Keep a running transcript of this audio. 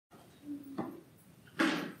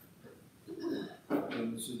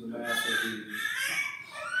This is the Mass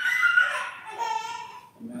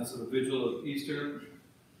of the Vigil of Easter.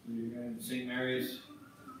 We're in St. Mary's.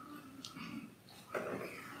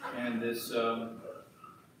 And this, the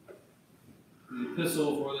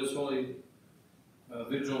epistle for this Holy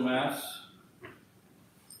Vigil Mass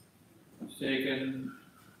is taken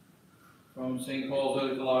from St. Paul's letter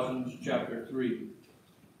to Colossians chapter 3.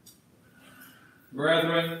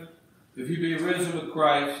 Brethren, if you be risen with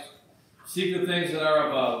Christ, seek the things that are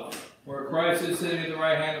above, where Christ is sitting at the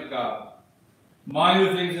right hand of God. Mind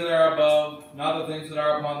the things that are above, not the things that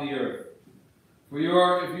are upon the earth. For you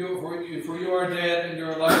are dead, and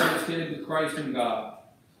your life is hidden with Christ in God.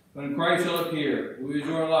 When Christ shall appear, who is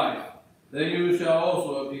your life, then you shall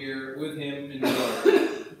also appear with him in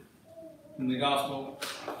glory. In the Gospel,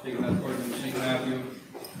 taking that according to St. Matthew,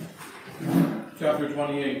 chapter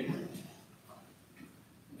 28.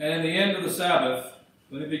 And in the end of the Sabbath,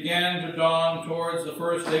 when it began to dawn towards the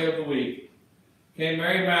first day of the week, came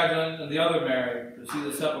Mary Magdalene and the other Mary to see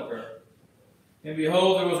the sepulchre. And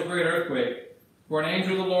behold, there was a great earthquake, for an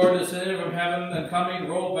angel of the Lord descended from heaven, and coming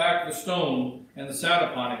rolled back the stone and sat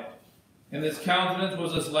upon it. And his countenance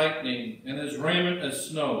was as lightning, and his raiment as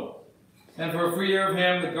snow. And for fear of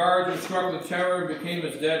him, the guards were struck with terror and became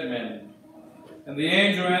as dead men. And the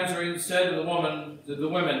angel answering said to the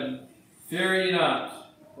women, Fear ye not,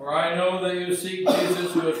 for I know that you seek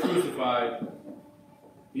Jesus who was crucified.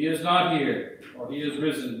 He is not here, for he is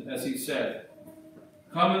risen, as he said.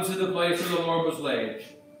 Come and see the place where the Lord was laid.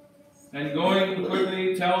 And going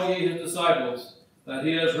quickly tell ye his disciples that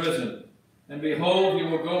he is risen. And behold, he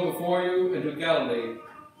will go before you into Galilee.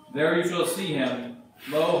 There you shall see him.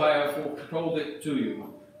 Lo, I have told it to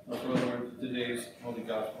you. Our Lord, today's Holy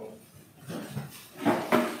Gospel.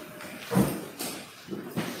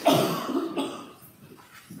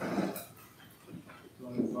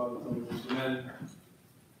 Amen.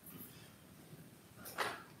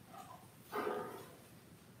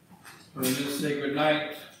 For this sacred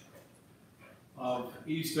night of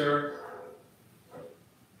Easter,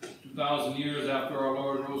 2,000 years after our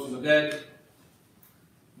Lord rose from the dead,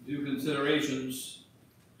 due considerations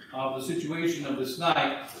of the situation of this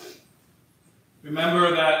night,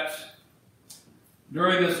 remember that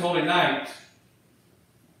during this holy night,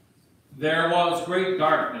 there was great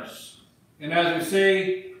darkness. And as we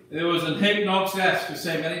say, there was an hic nox est, we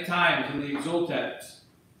say many times in the Exultet.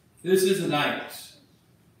 This is the night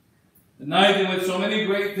in which so many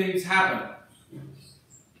great things happen.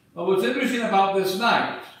 But what's interesting about this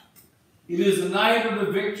night, it is the night of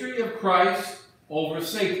the victory of Christ over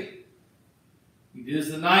Satan. It is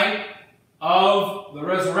the night of the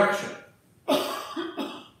resurrection.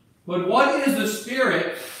 But what is the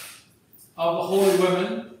spirit of the holy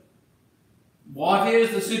women? What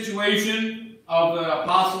is the situation of the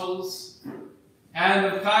apostles and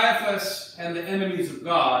of Caiaphas and the enemies of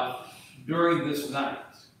God during this night?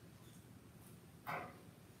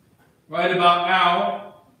 Right about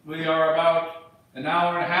now, we are about an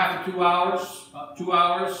hour and a half to 2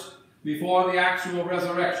 hours before the actual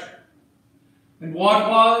resurrection. And what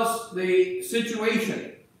was the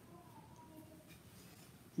situation?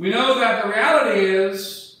 We know that the reality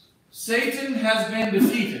is Satan has been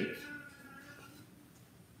defeated.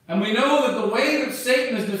 And we know that the way that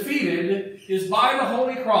Satan is defeated is by the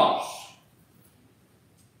Holy Cross.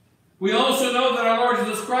 We also know that our Lord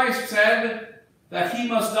Jesus Christ said that he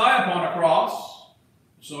must die upon a cross.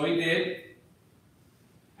 So he did.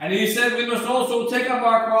 And he said we must also take up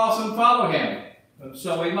our cross and follow him. And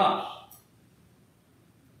so we must.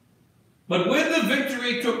 But when the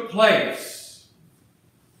victory took place,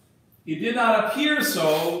 it did not appear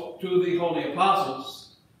so to the holy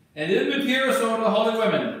apostles, and it didn't appear so to the holy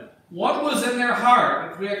women. What was in their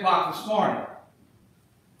heart at 3 o'clock this morning?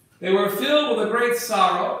 They were filled with a great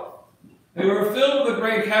sorrow. They were filled with a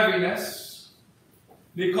great heaviness,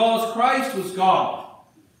 because Christ was gone.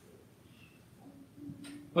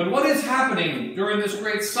 But what is happening during this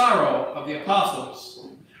great sorrow of the apostles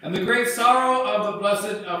and the great sorrow of the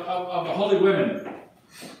blessed, of the holy women?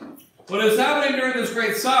 What is happening during this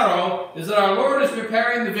great sorrow is that our Lord is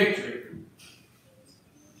preparing the victory.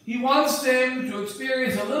 He wants them to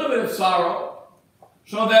experience a little bit of sorrow,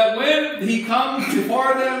 so that when he comes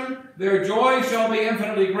before them, their joy shall be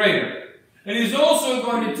infinitely greater. And he's also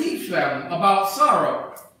going to teach them about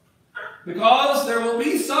sorrow, because there will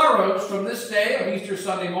be sorrows from this day of Easter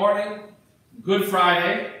Sunday morning, Good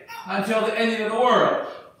Friday, until the ending of the world.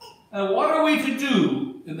 And what are we to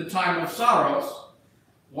do in the time of sorrows?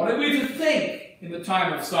 What are we to think in the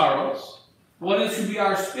time of sorrows? What is to be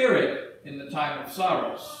our spirit in the time of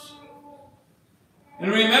sorrows?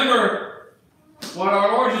 And remember what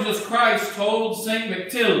our Lord Jesus Christ told St.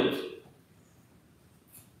 Matilde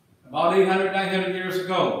about 800, 900 years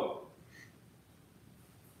ago.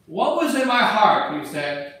 What was in my heart, he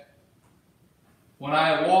said, when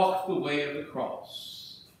I walked the way of the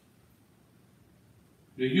cross?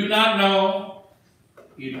 Do you not know?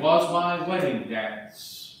 It was my wedding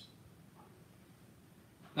dance.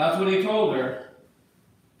 That's what he told her.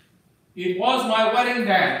 It was my wedding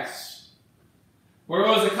dance. Where it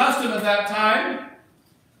was a custom at that time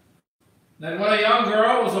that when a young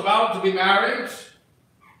girl was about to be married,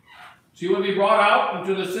 she would be brought out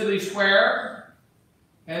into the city square,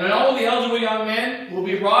 and then all the eligible young men would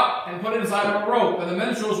be brought and put inside of a rope, and the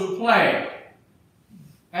minstrels would play.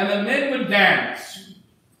 And the men would dance.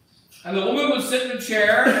 And the woman would sit in a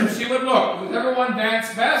chair, and she would look. Whichever one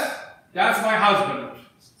danced best, that's my husband.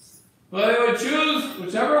 But they would choose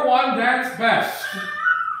whichever one danced best.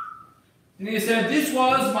 And he said, this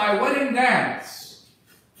was my wedding dance.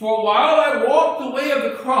 For while I walked the way of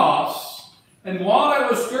the cross, and while I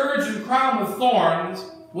was scourged and crowned with thorns,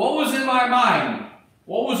 what was in my mind?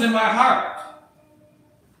 What was in my heart?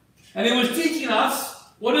 And he was teaching us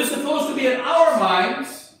what is supposed to be in our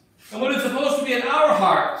minds, and what is supposed to be in our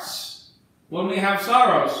hearts when we have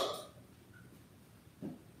sorrows.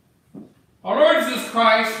 Our Lord Jesus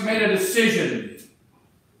Christ made a decision.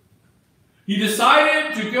 He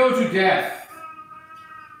decided to go to death.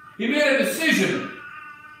 He made a decision.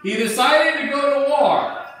 He decided to go to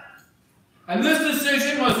war. And this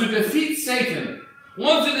decision was to defeat Satan.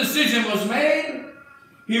 Once the decision was made,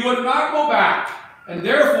 he would not go back. And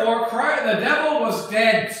therefore, the devil was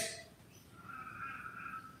dead.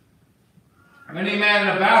 Many men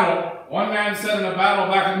in a battle, one man said in a battle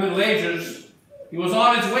back in the Middle Ages, he was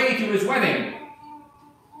on his way to his wedding.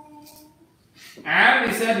 And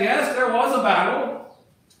he said, yes, there was a battle.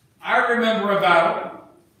 I remember a battle.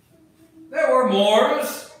 There were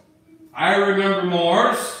Moors. I remember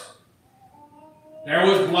Moors. There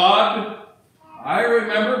was blood. I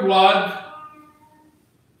remember blood.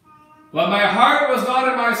 But my heart was not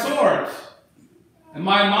in my sword. And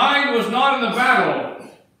my mind was not in the battle.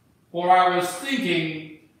 For I was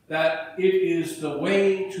thinking that it is the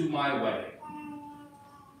way to my wedding.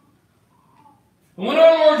 And when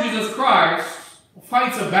our Lord Jesus Christ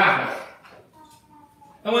fights a battle,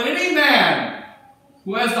 and when any man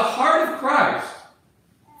who has the heart of Christ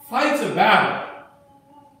fights a battle,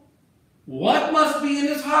 what must be in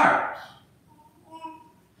his heart?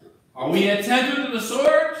 Are we attentive to the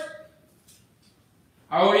sword?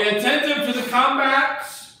 Are we attentive to the combat?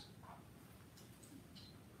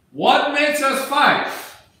 What makes us fight?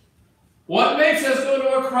 What makes us go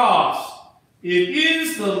to a cross? It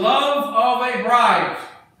is the love of a bride.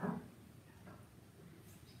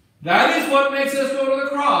 That is what makes us go to the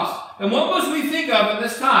cross. And what must we think of in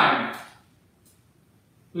this time?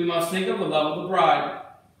 We must think of the love of the bride.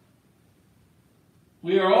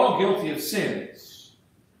 We are all guilty of sins.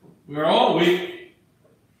 We are all weak.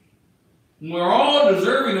 And we're all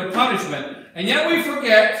deserving of punishment. And yet we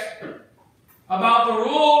forget about the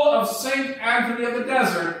rule of St. Anthony of the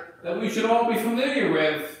Desert that we should all be familiar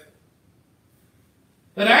with.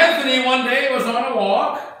 That Anthony one day was on a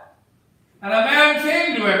walk, and a man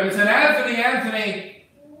came to him and said, Anthony, Anthony,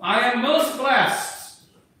 I am most blessed.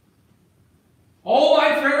 All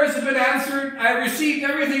my prayers have been answered. I have received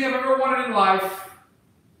everything I've ever wanted in life.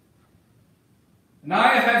 And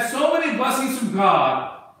I have had so many blessings from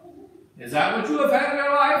God. Is that what you have had in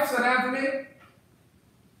your life? Said Anthony.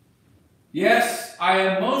 Yes, I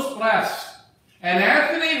am most blessed. And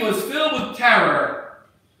Anthony was filled with terror.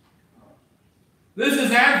 This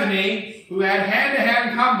is Anthony, who had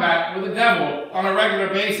hand-to-hand combat with the devil on a regular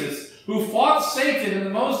basis, who fought Satan in the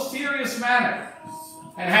most serious manner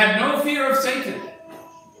and had no fear of Satan.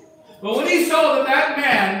 But when he saw that that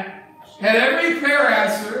man had every prayer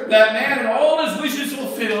answered, that man had all his wishes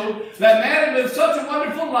fulfilled, that man had lived such a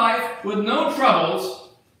wonderful life with no troubles,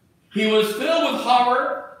 he was filled with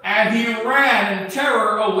horror and he ran in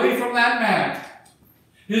terror away from that man.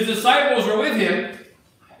 His disciples were with him,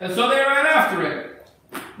 and so they ran after him.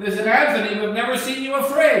 They said, Anthony, we've never seen you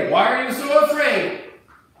afraid. Why are you so afraid?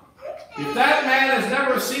 If that man has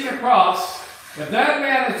never seen a cross, if that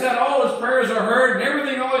man has said all his prayers are heard and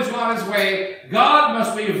everything always gone his way, God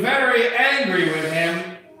must be very angry with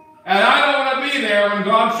him. And I don't want to be there when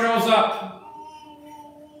God shows up.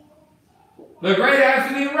 The great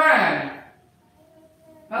Anthony ran.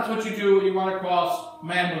 That's what you do when you run across a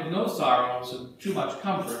man with no sorrows and too much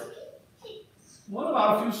comfort. What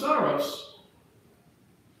about a few sorrows?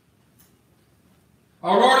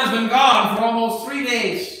 Our Lord has been gone for almost 3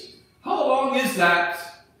 days. How long is that?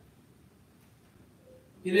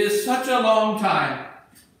 It is such a long time.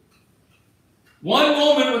 One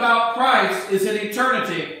moment without Christ is an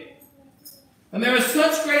eternity. And there is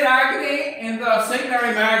such great agony in the St.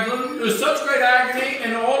 Mary Magdalene. There is such great agony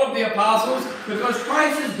in all of the apostles because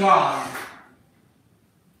Christ is gone.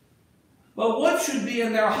 But what should be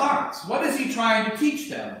in their hearts? What is he trying to teach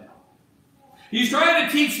them? He's trying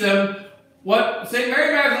to teach them what St.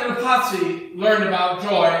 Mary Magdalene of Pazzi learned about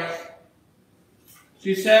joy.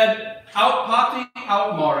 She said, "Aut pati,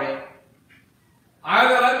 aut mori."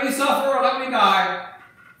 Either let me suffer or let me die,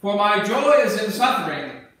 for my joy is in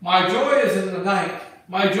suffering. My joy is in the night.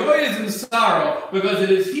 My joy is in sorrow, because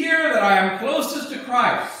it is here that I am closest to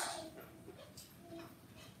Christ.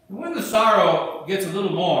 And when the sorrow gets a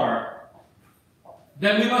little more,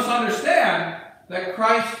 then we must understand that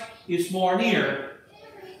Christ is more near,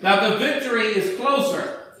 that the victory is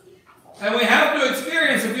closer. And we have to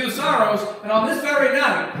experience a few sorrows, and on this very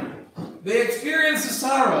night, they experience the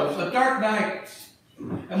sorrows, a dark night.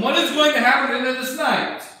 And what is going to happen in this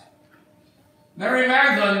night? Mary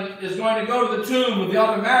Magdalene is going to go to the tomb with the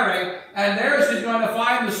other Mary, and there she's going to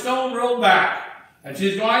find the stone rolled back. And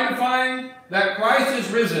she's going to find that Christ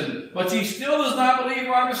is risen, but she still does not believe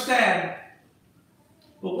or understand.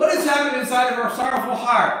 But what is happening inside of her sorrowful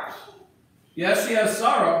heart? Yes, she has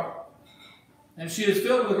sorrow, and she is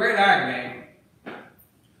filled with great agony.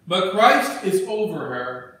 But Christ is over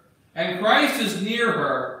her, and Christ is near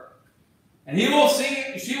her. And she will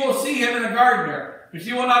see him in a gardener. But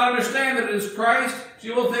she will not understand that it is Christ. She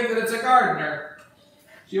will think that it's a gardener.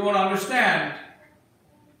 She won't understand.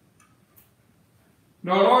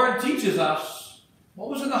 And our Lord teaches us what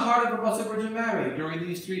was in the heart of the Blessed Virgin Mary during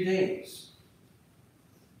these 3 days.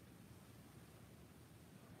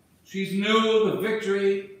 She knew the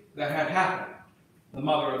victory that had happened, the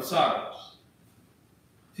mother of sorrows.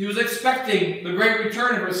 She was expecting the great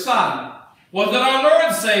return of her Son. What did our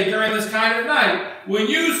Lord say during this kind of night? When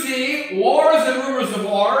you see wars and rumors of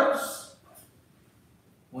wars,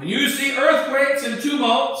 when you see earthquakes and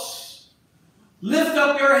tumults, lift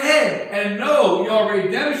up your head and know your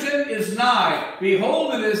redemption is nigh.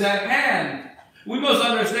 Behold, it is at hand. We must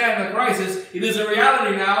understand the crisis. It is a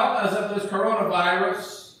reality now as of this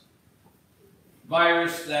coronavirus,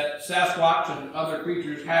 virus that Sasquatch and other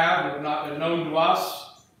creatures have not been known to us.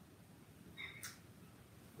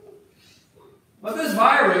 But this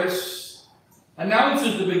virus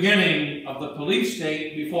announces the beginning of the police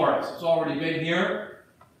state before us. It's already been here.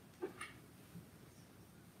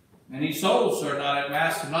 Many souls are not at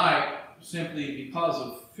Mass tonight simply because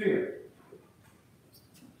of fear.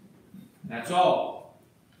 That's all.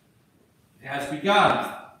 It has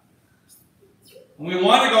begun. When we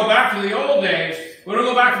want to go back to the old days, we want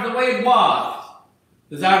to go back to the way it was.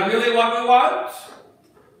 Is that really what we want?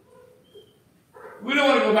 We don't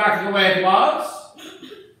want to go back to the way it was.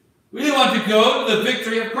 We want to go to the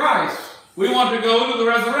victory of Christ. We want to go to the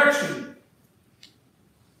resurrection.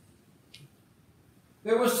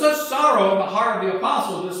 There was such sorrow in the heart of the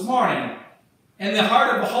apostles this morning, in the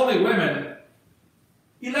heart of the holy women.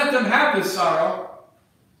 He let them have this sorrow,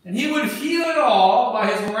 and he would heal it all by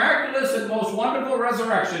his miraculous and most wonderful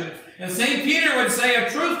resurrection. And St. Peter would say a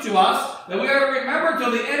truth to us that we are to remember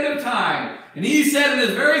till the end of time. And he said in his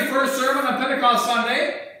very first sermon on Pentecost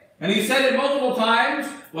Sunday, and he said it multiple times,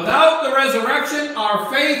 without the resurrection,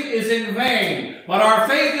 our faith is in vain. But our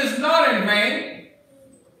faith is not in vain.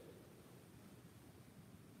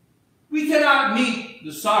 We cannot meet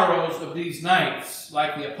the sorrows of these nights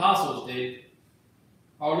like the apostles did.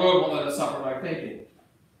 Our Lord won't let us suffer by taking.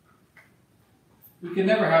 We can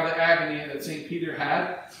never have the agony that St. Peter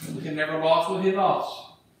had. We can never lose what he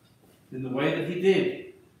lost in the way that he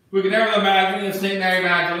did. We can never have the agony of St. Mary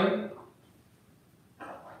Magdalene.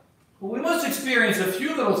 But we must experience a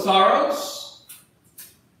few little sorrows.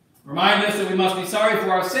 Remind us that we must be sorry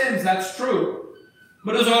for our sins. That's true.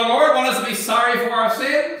 But does our Lord want us to be sorry for our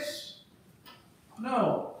sins?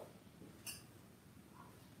 No.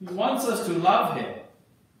 He wants us to love him.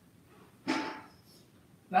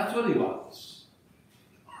 That's what he wants.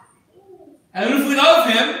 And if we love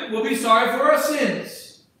him, we'll be sorry for our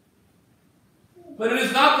sins. But it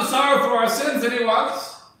is not the sorrow for our sins that he wants.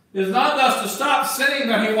 It is not us to stop sinning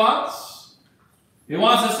that he wants. He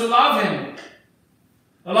wants us to love him.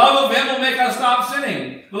 The love of him will make us stop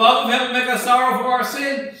sinning. The love of him will make us sorrow for our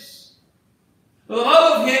sins. But the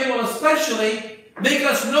love of him will especially make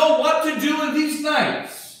us know what to do in these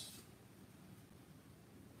nights.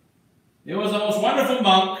 There was a most wonderful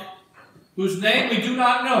monk whose name we do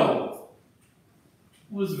not know,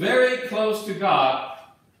 who was very close to God,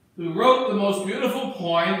 who wrote the most beautiful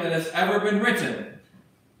poem that has ever been written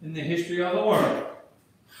in the history of the world.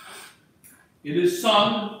 It is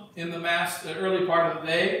sung in the Mass, the early part of the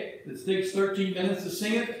day. It takes 13 minutes to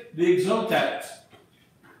sing it, the Exultet.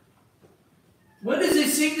 When does he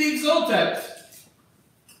sing the Exultet?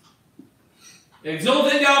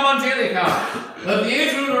 Exult in Deum Angelica. Let the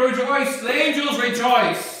angels rejoice. The angels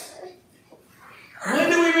rejoice. When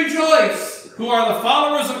do we rejoice? Who are the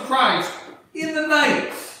followers of Christ? In the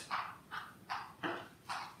night.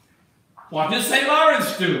 What did St.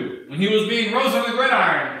 Lawrence do when he was being rose on the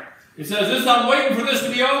gridiron? He says, "This, I'm waiting for this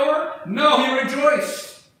to be over." No, he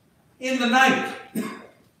rejoiced in the night.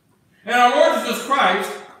 And our Lord Jesus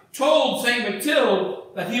Christ told St.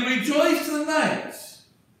 Matilde that he rejoiced in the night.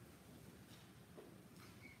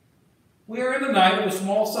 We are in the night of a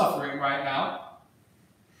small suffering right now,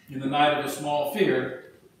 in the night of a small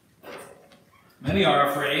fear. Many are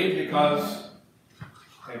afraid because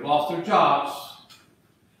they've lost their jobs.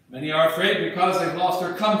 Many are afraid because they've lost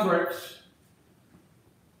their comforts.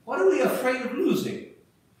 What are we afraid of losing?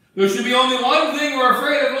 There should be only one thing we're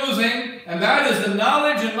afraid of losing, and that is the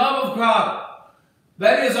knowledge and love of God.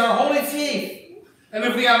 That is our holy faith. And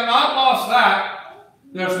if we have not lost that,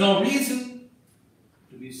 there's no reason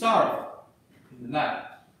to be sorrowful in the night.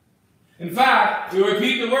 In fact, we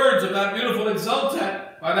repeat the words of that beautiful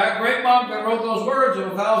Exultet by that great monk that wrote those words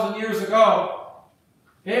 1,000 years ago.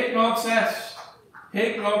 Hic nox est,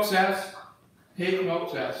 hic nox est, hic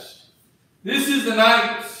nox est. This is the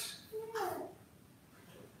night.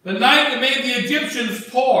 The night that made the Egyptians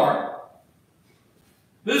poor.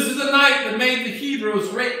 This is the night that made the Hebrews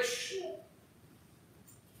rich.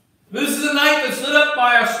 This is the night that's lit up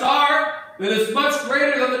by a star that is much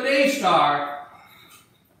greater than the day star.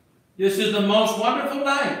 This is the most wonderful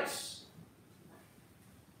night.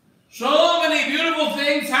 So many beautiful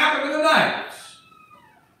things happen in the night.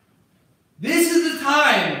 This is the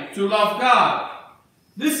time to love God.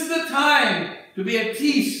 This is the time to be at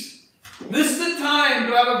peace. This is the time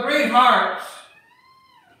to have a great heart.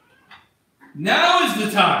 Now is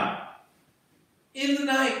the time. In the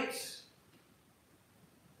night.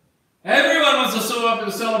 Everyone wants to show up at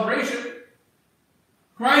the celebration.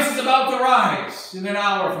 Christ is about to rise in an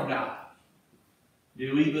hour from now.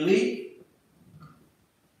 Do we believe?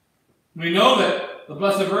 We know that the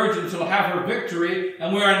Blessed Virgin shall have her victory,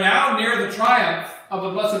 and we are now near the triumph of the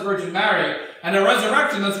Blessed Virgin Mary and a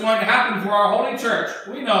resurrection that's going to happen for our Holy Church.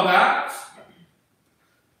 We know that.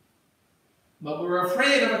 But we're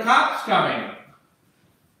afraid of a cops coming.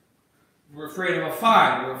 We're afraid of a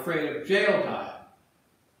fine. We're afraid of jail time.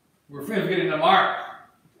 We're afraid of getting the mark.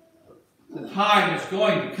 The time is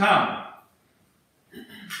going to come.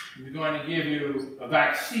 We're going to give you a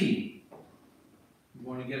vaccine.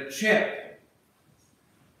 You're going to get a chip.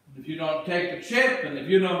 And if you don't take the chip, and if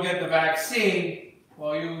you don't get the vaccine,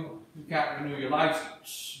 well, you can't renew your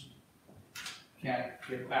license. You can't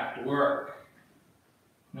get back to work.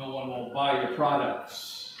 No one will buy your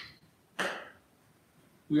products.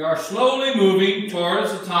 We are slowly moving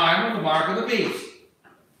towards the time of the mark of the beast.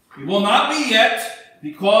 We will not be yet,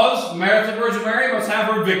 because the Virgin Mary must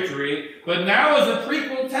have her victory, but now is a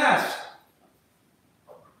prequel test.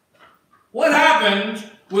 What happened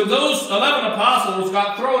when those 11 apostles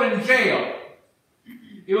got thrown in jail?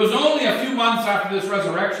 It was only a few months after this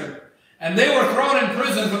resurrection, and they were thrown in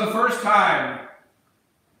prison for the first time.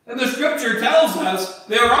 And the scripture tells us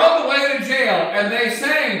they were on the way to jail, and they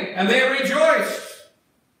sang, and they rejoiced.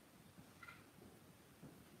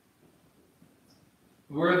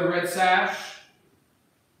 We wear the red sash.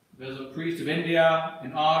 There's a priest of India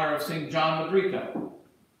in honor of St. John Madrica.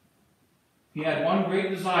 He had one great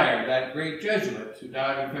desire, that great Jesuit who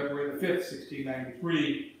died on February the 5th,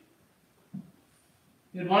 1693.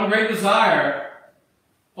 He had one great desire,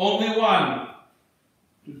 only one,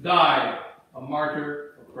 to die a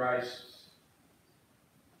martyr for Christ.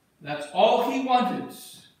 That's all he wanted.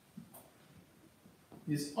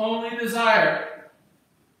 His only desire.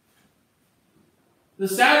 The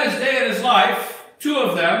saddest day in his life, 2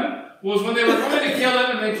 of them, was when they were going to kill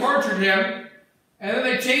him and they tortured him, and then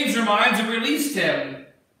they changed their minds and released him.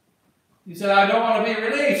 He said, "I don't want to be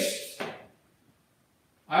released.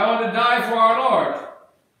 I want to die for our Lord."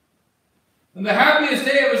 And the happiest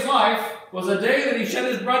day of his life was the day that he shed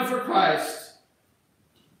his blood for Christ.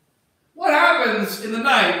 What happens in the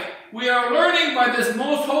night? We are learning by this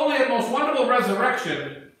most holy and most wonderful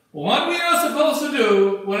resurrection what we are supposed to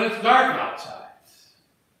do when it's dark outside.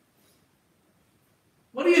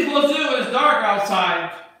 What are you supposed to do when it's dark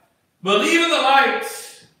outside? Believe in the light.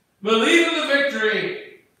 Believe in the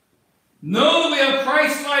victory. Know that we have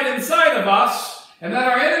Christ's light inside of us, and that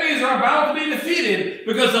our enemies are about to be defeated,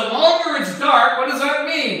 because the longer it's dark, what does that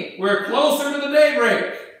mean? We're closer to the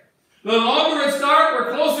daybreak. The longer it's dark,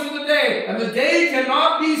 we're closer to the day, and the day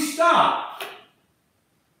cannot be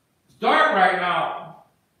right now.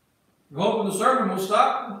 We're hoping the sermon will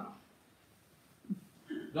stop.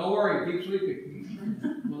 Don't worry, keep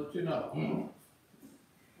sleeping. We'll let you know.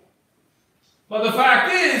 But the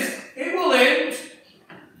fact is, it will end.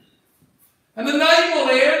 And the night will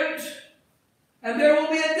end. And there will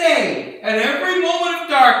be a day. And every moment of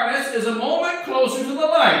darkness is a moment closer to the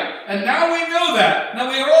light. And now we know that. Now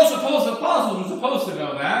we are all supposed, the apostles were supposed to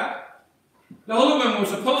know that. The women were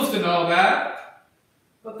supposed to know that.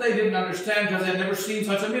 But they didn't understand because they'd never seen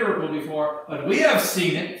such a miracle before. But we have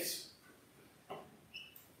seen it.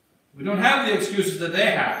 We don't have the excuses that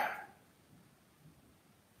they have.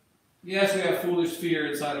 Yes, we have foolish fear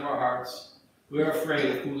inside of our hearts. We are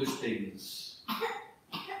afraid of foolish things.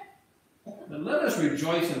 But let us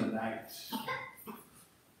rejoice in the night.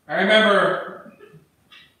 I remember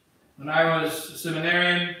when I was a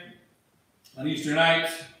seminarian on Easter night,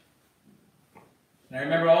 and I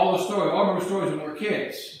remember all the stories. I remember stories when we were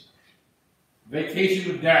kids.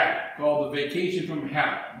 Vacation with Dad, called the Vacation from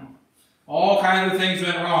Hell. All kinds of things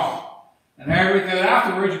went wrong. And everything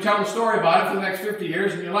afterwards, you tell the story about it for the next 50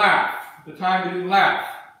 years and you laugh. At the time, you didn't laugh.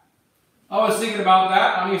 I was thinking about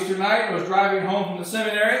that on Easter night. I was driving home from the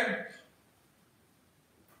seminary.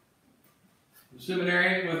 The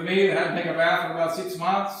seminarian with me that hadn't taken a bath for about 6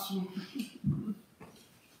 months.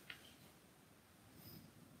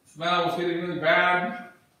 Smell was getting really bad.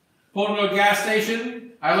 Pulled into a gas station.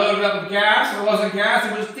 I loaded up with gas. It wasn't gas,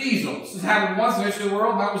 it was diesel. This has happened once in the history of the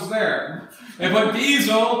world, and that was there. They put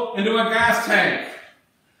diesel into a gas tank.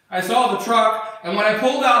 I saw the truck, and when I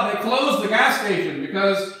pulled out, they closed the gas station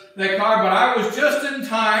because they car, but I was just in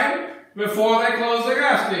time before they closed the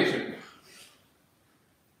gas station.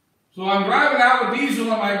 So I'm driving out with diesel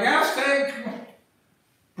in my gas tank,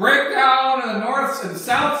 breakdown in the north and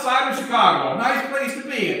south side of Chicago. A nice place to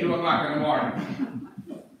be at 2 o'clock in the morning.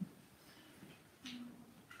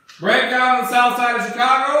 Breakdown on the south side of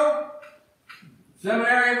Chicago.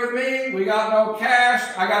 Seminarian with me. We got no cash.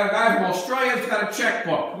 I got a guy from Australia that's got a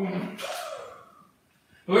checkbook.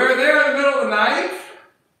 We were there in the middle of the night.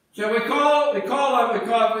 So the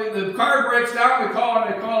car breaks down. We call a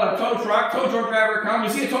tow truck. Tow truck driver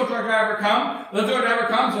comes. You see a tow truck driver come. The tow driver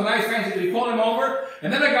comes. A nice fancy. We pull him over.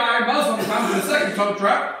 And then a guy, Muslim, comes in the second tow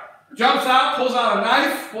truck. Jumps out, pulls out a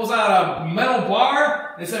knife, pulls out a metal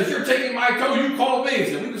bar, and says, "You're taking my tow, you called me." He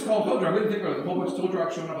said, "We just called tow truck. We didn't think there was a whole bunch of tow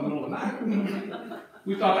trucks showing up in the middle of the night."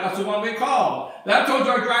 We thought that's the one we called. That tow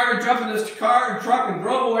truck driver jumped in his car and truck and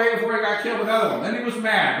drove away before he got killed with another one. Then he was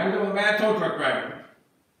mad. He was a mad tow truck driver.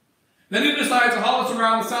 Then he decides to haul us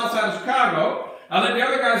around the south side of Chicago. I let the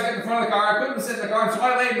other guys get in front of the car. I couldn't sit in the car, so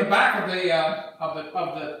I laid in the back of the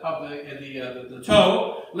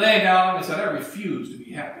tow, laying down, and said, "I refuse to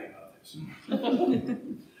be happy about this."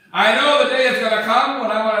 I know the day is going to come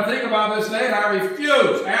when I'm going to think about this day, and I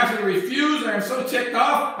refuse. I ask you to refuse, and I'm so ticked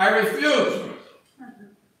off, I refuse.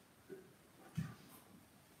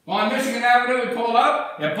 On Michigan Avenue, we pull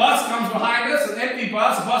up. A bus comes behind us, an empty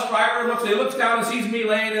bus. The bus driver looks down and sees me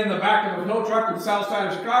laying in the back of the tow truck on the south side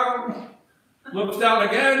of Chicago. Looks down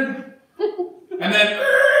again, and then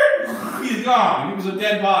he's gone. He was a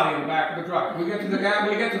dead body in the back of the truck. We get to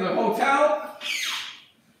the hotel,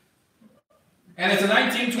 and it's a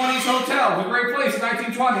 1920s hotel. It's a great place,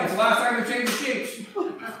 1920. It's the last time they changed the sheets.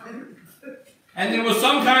 And there was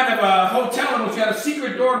some kind of a hotel in which had a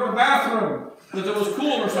secret door to the bathroom that it was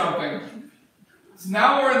cool or something. So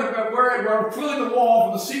now we're filling the wall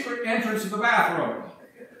for the secret entrance to the bathroom.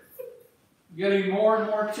 Getting more and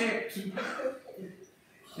more ticked.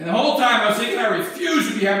 And the whole time I was thinking, I refuse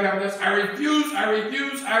to be happy about this. I refuse.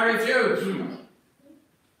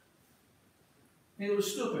 It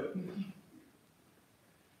was stupid.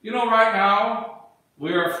 You know, right now,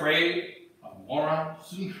 we're afraid of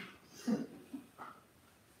morons.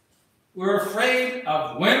 We're afraid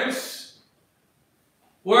of wimps.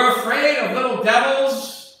 We're afraid of little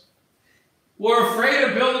devils. We're afraid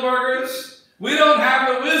of Bilderbergers. We don't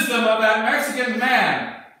have the wisdom of that Mexican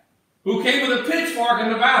man who came with a pitchfork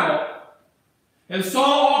into battle and saw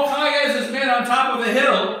all Calles' men on top of the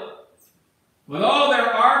hill with all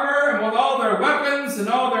their armor and with all their weapons and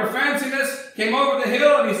all their fanciness, came over the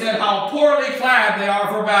hill and he said how poorly clad they are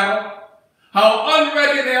for battle, how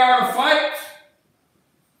unready they are to fight,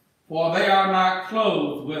 for they are not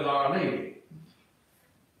clothed with Our Lady.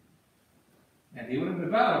 And he went into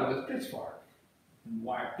battle with his pitchfork and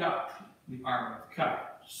wiped up the armor of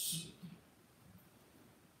Calles.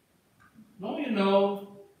 Don't you know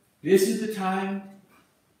this is the time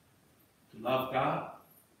to love God?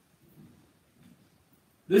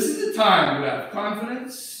 This is the time to have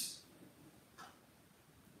confidence.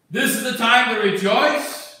 This is the time to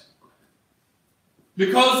rejoice.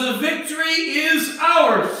 because the victory is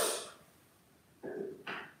ours.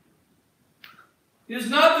 It is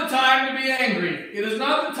not the time to be angry. It is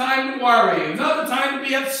not the time to worry. It is not the time to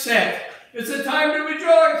be upset. It's a time to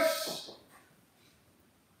rejoice.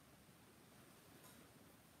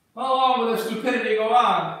 How long will this stupidity go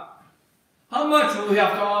on? How much will we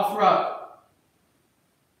have to offer up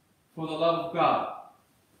for the love of God?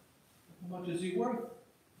 How much is he worth?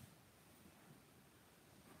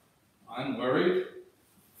 I'm worried.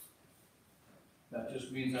 That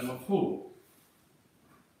just means I'm a fool.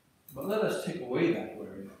 But let us take away that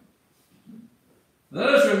worry. Let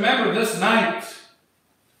us remember this night.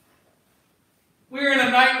 We're in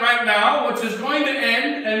a night right now which is going to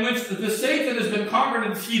end, and which the Satan has been conquered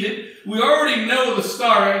and defeated. We already know the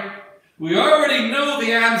story. We already know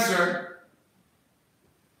the answer.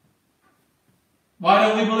 Why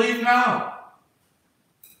don't we believe now?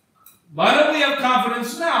 Why don't we have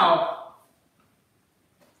confidence now?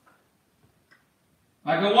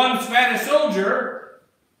 Like a one Spanish soldier,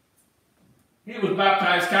 he was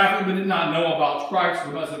baptized Catholic but did not know about Christ,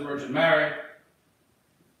 the Blessed Virgin Mary.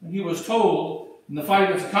 And he was told in the fight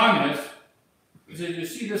against the communists, he said, "You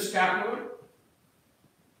see this scapular?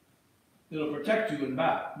 It'll protect you in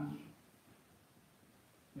battle."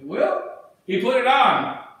 It will? He put it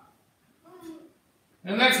on.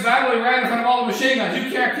 In the next battle, he ran in front of all the machine guns.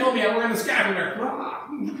 "You can't kill me, I'm wearing the scapular."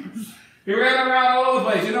 He ran around all over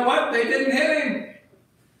the place. You know what? They didn't hit him.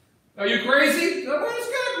 Are you crazy? I'm wearing a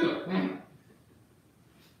scapular.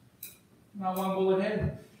 Not one bullet hit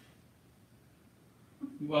him.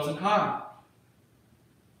 He wasn't harmed.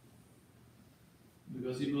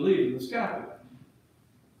 Because he believed in the scapular.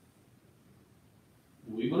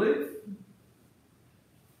 Do we believe?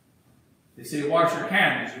 They say wash your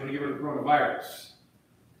hands. You want to get rid of coronavirus.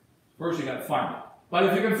 First you got to find it. But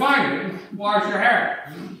if you can find it, wash your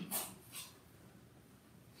hands.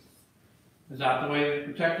 Is that the way to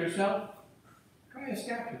protect yourself? Try a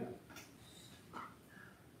scapular.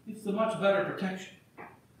 It's the much better protection.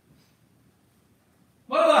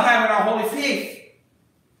 What about having our holy faith?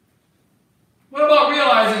 What about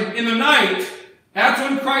realizing in the night, that's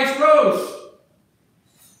when Christ rose?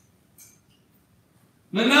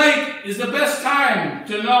 The night is the best time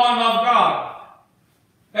to know and love God.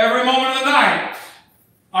 Every moment of the night,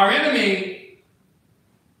 our enemy,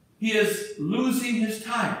 he is losing his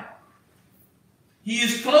time. He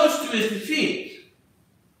is close to his defeat.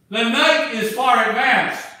 The night is far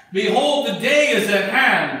advanced. Behold, the day is at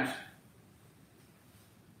hand.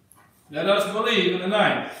 Let us believe in the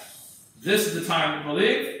night. This is the time to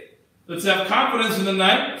believe. Let's have confidence in the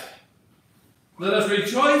night. Let us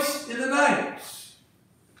rejoice in the night.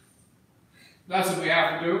 That's what we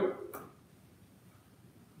have to do.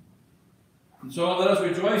 And so let us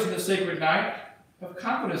rejoice in the sacred night. Have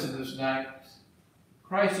confidence in this night.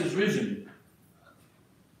 Christ is risen.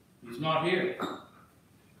 He's not here.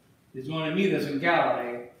 He's going to meet us in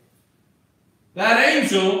Galilee. That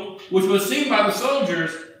angel, which was seen by the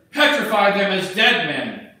soldiers, petrified them as dead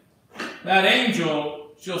men. That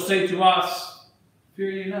angel shall say to us,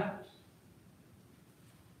 "Fear ye not."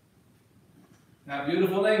 That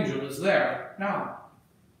beautiful angel is there now.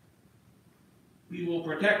 He will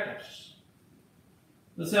protect us.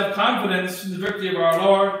 Let's have confidence in the victory of our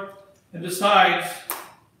Lord. And besides,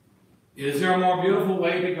 is there a more beautiful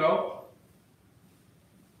way to go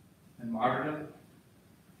than martyrdom?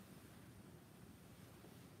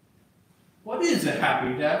 What is a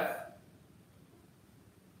happy death?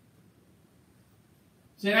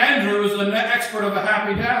 St. Andrew is an expert of a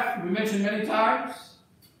happy death, we mentioned many times.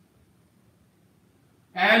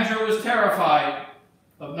 Andrew was terrified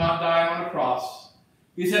of not dying on a cross.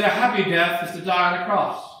 He said a happy death is to die on a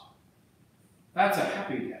cross. That's a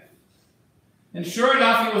happy death. And sure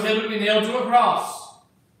enough, he was able to be nailed to a cross.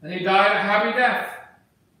 And he died a happy death.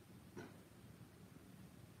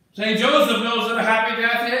 St. Joseph knows what a happy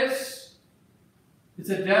death is. It's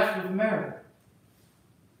a death with Mary.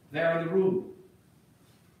 There in the room.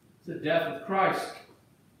 It's a death with Christ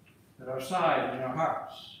at our side and in our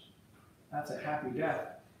hearts. That's a happy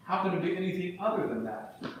death. How can it be anything other than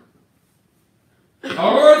that?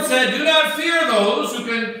 Our Lord said, "Do not fear those who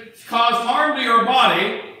can cause harm to your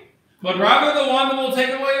body, but rather the one that will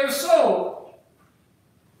take away your soul."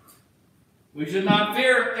 We should not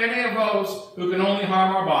fear any of those who can only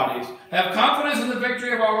harm our bodies. Have confidence in the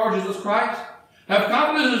victory of our Lord Jesus Christ. Have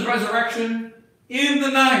confidence in his resurrection in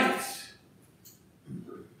the night.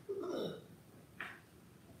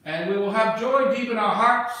 And we will have joy deep in our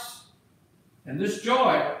hearts. And this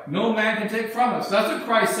joy no man can take from us. That's what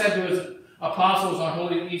Christ said to his apostles on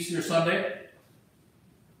Holy Easter Sunday.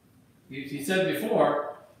 He said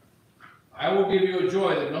before, I will give you a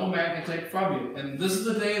joy that no man can take from you. And this is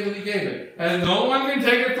the day that he gave it. And no one can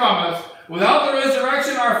take it from us. Without the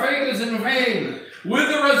resurrection, our faith is in vain. With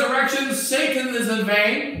the resurrection, Satan is in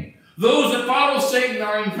vain. Those that follow Satan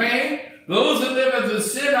are in vain. Those that live as a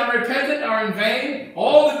sin unrepentant are in vain.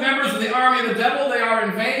 All the members of the army of the devil, they are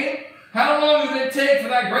in vain. How long did it take for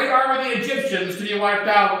that great army of the Egyptians to be wiped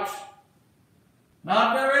out?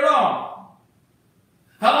 Not very long.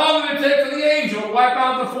 How long did it take for the angel to wipe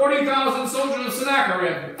out the 40,000 soldiers of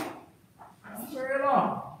Sennacherib? Not very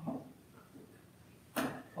long. How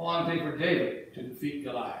long did it take for David to defeat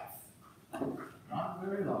Goliath? Not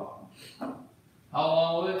very long. How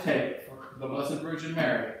long will it take for the Blessed Virgin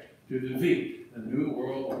Mary to defeat the New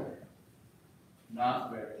World Order?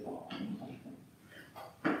 Not very long.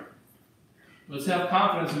 Let's have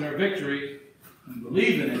confidence in our victory and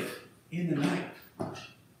believe in it in the night.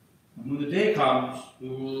 And when the day comes, we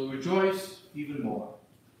will rejoice even more.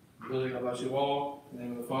 Really, God bless you all. In the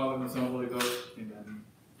name of the Father, and the Son, and the Holy Ghost.